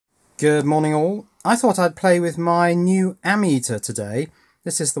Good morning all. I thought I'd play with my new ammeter today.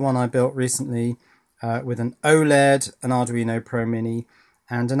 This is the one I built recently with an OLED, an Arduino Pro Mini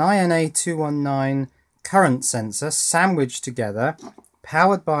and an INA219 current sensor sandwiched together,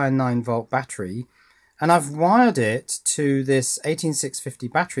 powered by a 9-volt battery, and I've wired it to this 18650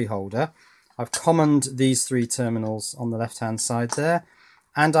 battery holder. I've commoned these three terminals on the left hand side there,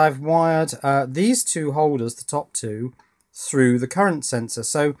 and I've wired these two holders, the top two, through the current sensor.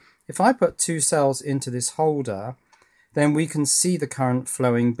 So if I put two cells into this holder, then we can see the current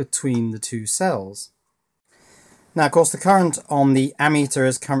flowing between the two cells. Now, of course, the current on the ammeter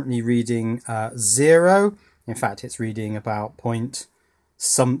is currently reading 0. In fact, it's reading about point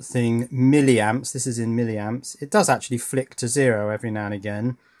something milliamps. This is in milliamps. It does actually flick to 0 every now and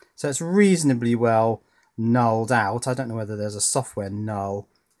again, so it's reasonably well nulled out. I don't know whether there's a software null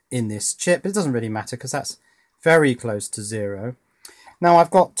in this chip, but it doesn't really matter because that's very close to 0. Now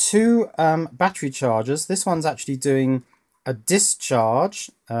I've got two battery chargers. This one's actually doing a discharge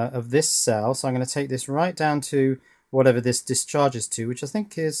of this cell, so I'm going to take this right down to whatever this discharges to, which I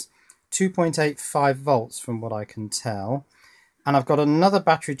think is 2.85 volts from what I can tell. And I've got another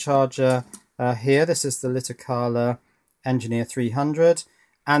battery charger here. This is the Lithium Engineer 300,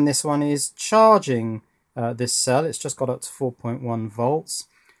 and this one is charging this cell. It's just got up to 4.1 volts.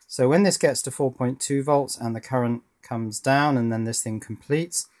 So when this gets to 4.2 volts and the current comes down and then this thing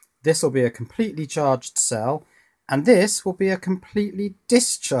completes, this will be a completely charged cell, and this will be a completely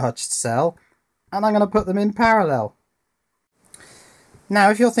discharged cell, and I'm going to put them in parallel.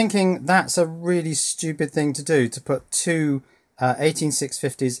 Now if you're thinking that's a really stupid thing to do, to put two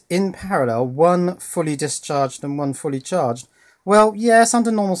 18650s in parallel, one fully discharged and one fully charged, well, yes,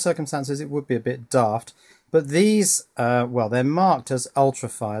 under normal circumstances it would be a bit daft, but these, well, they're marked as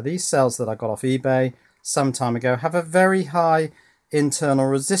ultra-fire. These cells that I got off eBay some time ago have a very high internal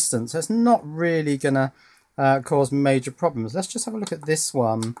resistance. So it's not really going to cause major problems. Let's just have a look at this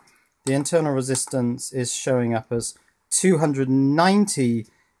one. The internal resistance is showing up as 290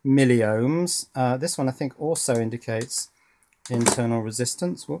 milliohms. This one I think also indicates internal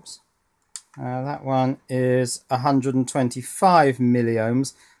resistance. Whoops. That one is 125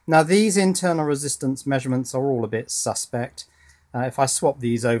 milliohms. Now these internal resistance measurements are all a bit suspect. If I swap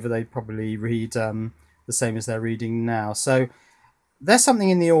these over, they'd probably read the same as they're reading now. So there's something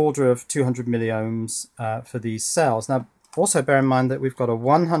in the order of 200 milliohms for these cells. Now also bear in mind that we've got a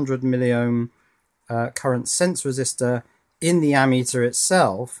 100 milliohm current sense resistor in the ammeter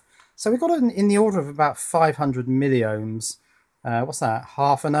itself. So we've got in the order of about 500 milliohms. What's that?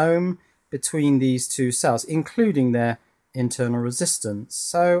 Half an ohm between these two cells, including their internal resistance.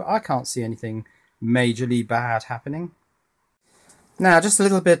 So I can't see anything majorly bad happening. Now, just a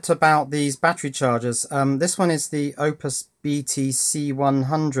little bit about these battery chargers. This one is the Opus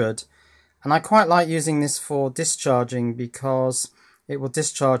BTC100, and I quite like using this for discharging because it will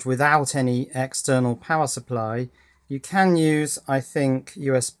discharge without any external power supply. You can use, I think,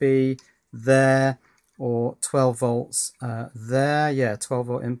 USB there or 12 volts there. Yeah, 12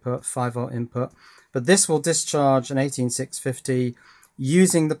 volt input, 5 volt input. But this will discharge an 18650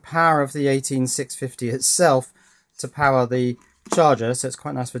 using the power of the 18650 itself to power the charger, so it's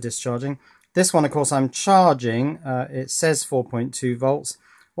quite nice for discharging. This one, of course, I'm charging. It says 4.2 volts.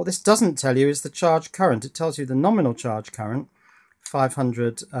 What this doesn't tell you is the charge current. It tells you the nominal charge current,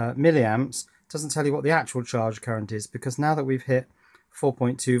 500 milliamps. It doesn't tell you what the actual charge current is, because now that we've hit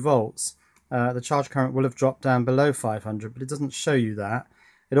 4.2 volts, the charge current will have dropped down below 500, but it doesn't show you that.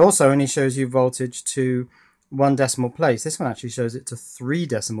 It also only shows you voltage to 1 decimal place. This one actually shows it to 3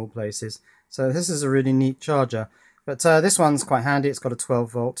 decimal places. So this is a really neat charger. But this one's quite handy. It's got a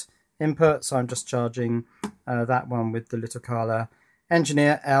 12 volt input, so I'm just charging that one with the Lithium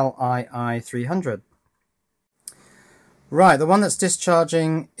Engineer LII300. Right, the one that's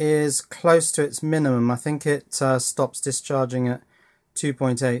discharging is close to its minimum. I think it stops discharging at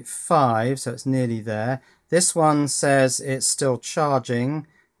 2.85, so it's nearly there. This one says it's still charging,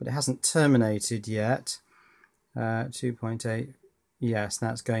 but it hasn't terminated yet. 2.8, yes, now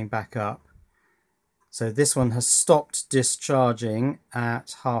it's going back up. So this one has stopped discharging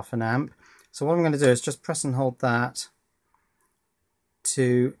at half an amp. So what I'm going to do is just press and hold that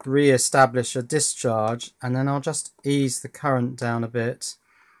to re-establish a discharge, and then I'll just ease the current down a bit.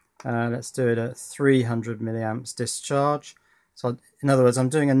 Let's do it at 300 milliamps discharge. So in other words, I'm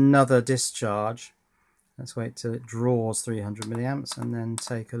doing another discharge. Let's wait till it draws 300 milliamps and then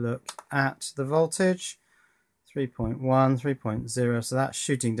take a look at the voltage. 3.1, 3.0, so that's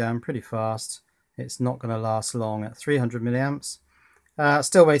shooting down pretty fast. It's not going to last long at 300 milliamps.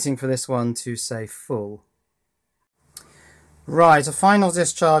 Still waiting for this one to say full. Right, a final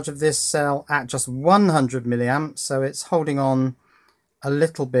discharge of this cell at just 100 milliamps, so it's holding on a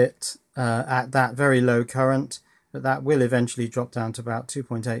little bit at that very low current, but that will eventually drop down to about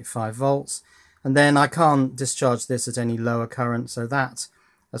 2.85 volts. And then I can't discharge this at any lower current, so that,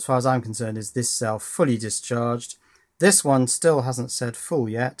 as far as I'm concerned, is this cell fully discharged. This one still hasn't said full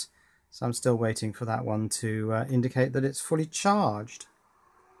yet, so I'm still waiting for that one to indicate that it's fully charged.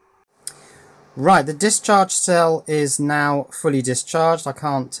 Right, the discharge cell is now fully discharged. I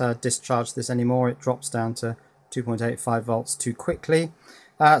can't discharge this anymore. It drops down to 2.85 volts too quickly.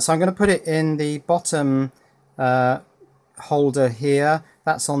 So I'm going to put it in the bottom holder here.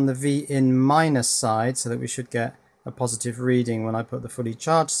 That's on the V in minus side, so that we should get a positive reading when I put the fully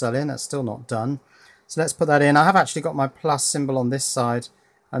charged cell in. That's still not done. So let's put that in. I have actually got my plus symbol on this side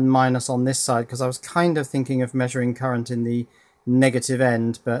and minus on this side, because I was kind of thinking of measuring current in the negative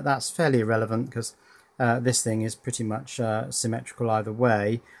end, but that's fairly irrelevant because this thing is pretty much symmetrical either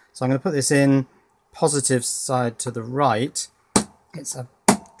way. So I'm going to put this in positive side to the right. It's a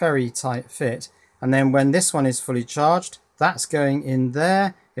very tight fit, and then when this one is fully charged, that's going in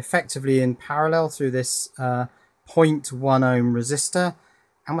there effectively in parallel through this 0.1 ohm resistor,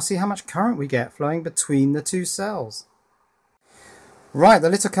 and we'll see how much current we get flowing between the two cells. Right, the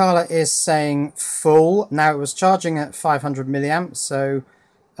litocala is saying full. Now, it was charging at 500 milliamps, so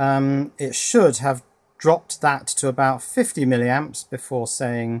it should have dropped that to about 50 milliamps before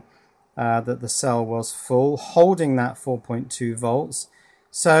saying that the cell was full, holding that 4.2 volts.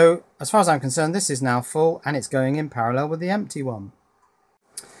 So, as far as I'm concerned, this is now full, and it's going in parallel with the empty one.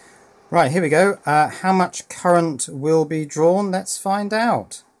 Right, here we go. How much current will be drawn? Let's find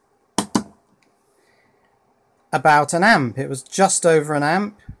out. About an amp. It was just over an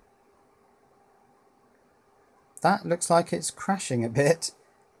amp. That looks like it's crashing a bit.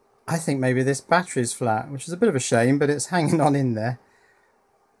 I think maybe this battery's flat, which is a bit of a shame, but it's hanging on in there.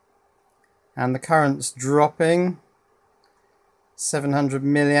 And the current's dropping. 700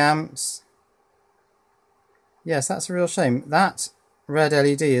 milliamps. Yes, that's a real shame. That red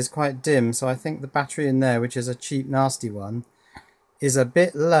LED is quite dim, so I think the battery in there, which is a cheap, nasty one, is a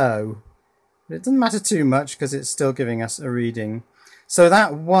bit low. But it doesn't matter too much because it's still giving us a reading. So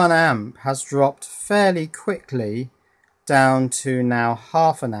that 1 amp has dropped fairly quickly down to now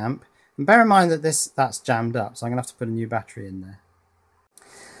half an amp. And bear in mind that that's jammed up, so I'm going to have to put a new battery in there.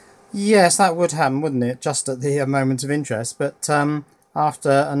 Yes, that would happen, wouldn't it? Just at the moment of interest. But after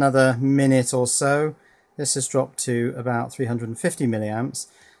another minute or so, this has dropped to about 350 milliamps.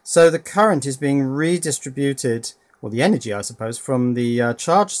 So the current is being redistributed, or the energy, I suppose, from the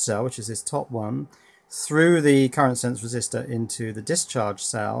charged cell, which is this top one, through the current sense resistor into the discharge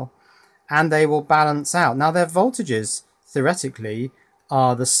cell, and they will balance out. Now, their voltages, theoretically,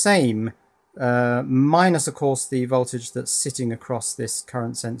 are the same, minus, of course, the voltage that's sitting across this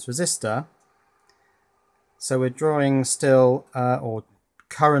current sense resistor. So we're drawing still, or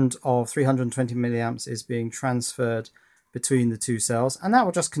current of 320 milliamps is being transferred between the two cells, and that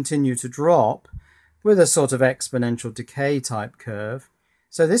will just continue to drop with a sort of exponential decay type curve.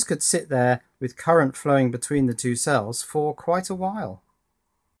 So this could sit there with current flowing between the two cells for quite a while.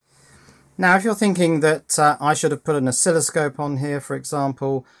 Now, if you're thinking that I should have put an oscilloscope on here, for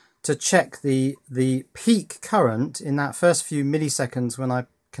example, to check the peak current in that first few milliseconds when I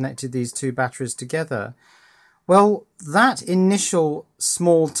connected these two batteries together, well, that initial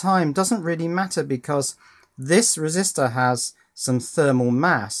small time doesn't really matter because this resistor has some thermal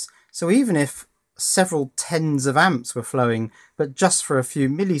mass. So even if several tens of amps were flowing, but just for a few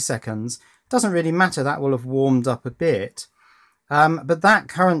milliseconds, doesn't really matter. That will have warmed up a bit. But that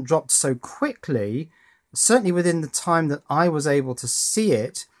current dropped so quickly, certainly within the time that I was able to see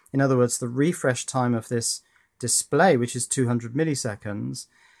it, in other words, the refresh time of this display, which is 200 milliseconds,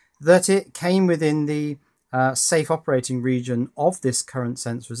 that it came within the safe operating region of this current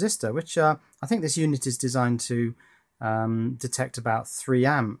sense resistor, which I think this unit is designed to detect about 3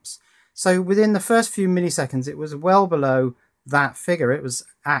 amps. So within the first few milliseconds, it was well below that figure. It was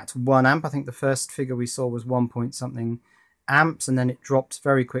at 1 amp. I think the first figure we saw was 1 point something amps, and then it dropped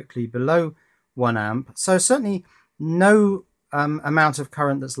very quickly below 1 amp. So certainly no amount of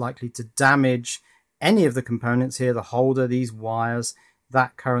current that's likely to damage any of the components here, the holder, these wires,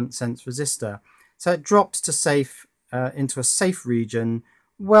 that current sense resistor. So it dropped to safe, into a safe region,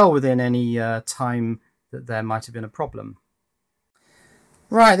 well within any time that there might have been a problem.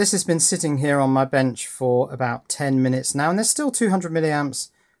 Right, this has been sitting here on my bench for about 10 minutes now, and there's still 200 milliamps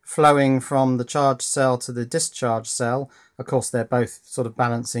flowing from the charged cell to the discharge cell. Of course, they're both sort of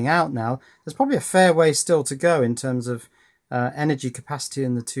balancing out now. There's probably a fair way still to go in terms of energy capacity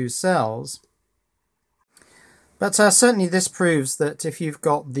in the two cells. But certainly this proves that if you've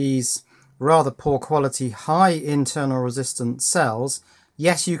got these rather poor quality, high internal resistance cells,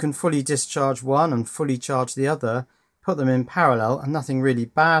 yes, you can fully discharge one and fully charge the other, put them in parallel, and nothing really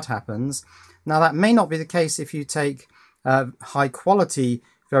bad happens. Now that may not be the case if you take high quality,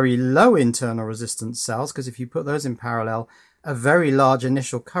 very low internal resistance cells, because if you put those in parallel, a very large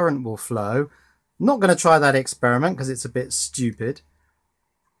initial current will flow. Not going to try that experiment because it's a bit stupid.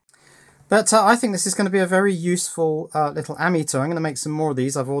 But I think this is going to be a very useful little ammeter. I'm going to make some more of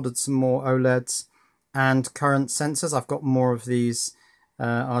these. I've ordered some more OLEDs and current sensors. I've got more of these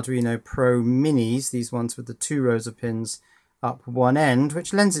Arduino Pro Minis, these ones with the 2 rows of pins up one end,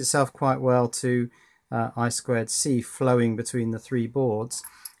 which lends itself quite well to I2C flowing between the 3 boards.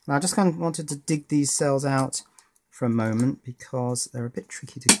 Now I just kind of wanted to dig these cells out for a moment because they're a bit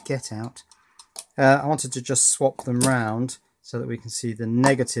tricky to get out. I wanted to just swap them round so that we can see the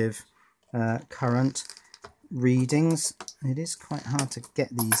negative current readings. It is quite hard to get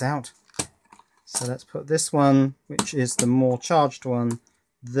these out. So let's put this one, which is the more charged one,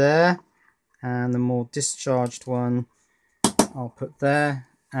 there, and the more discharged one I'll put there.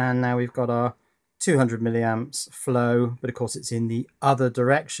 And now we've got our 200 milliamps flow, but of course it's in the other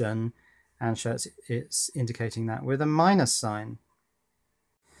direction, and shows it's indicating that with a minus sign.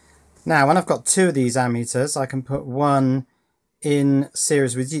 Now when I've got 2 of these ammeters, I can put one in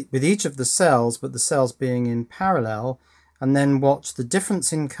series with each of the cells, but the cells being in parallel, and then watch the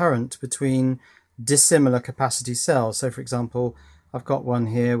difference in current between dissimilar capacity cells. So for example, I've got one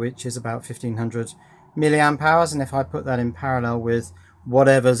here which is about 1500 milliamp hours, and if I put that in parallel with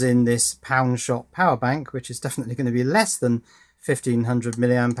whatever's in this pound shot power bank, which is definitely going to be less than 1500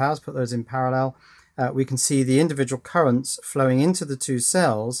 milliamp hours, put those in parallel, we can see the individual currents flowing into the 2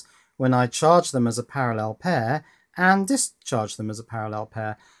 cells when I charge them as a parallel pair and discharge them as a parallel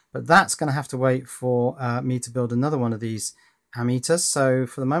pair. But that's going to have to wait for me to build another one of these ammeters. So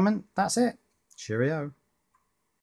for the moment, that's it. Cheerio.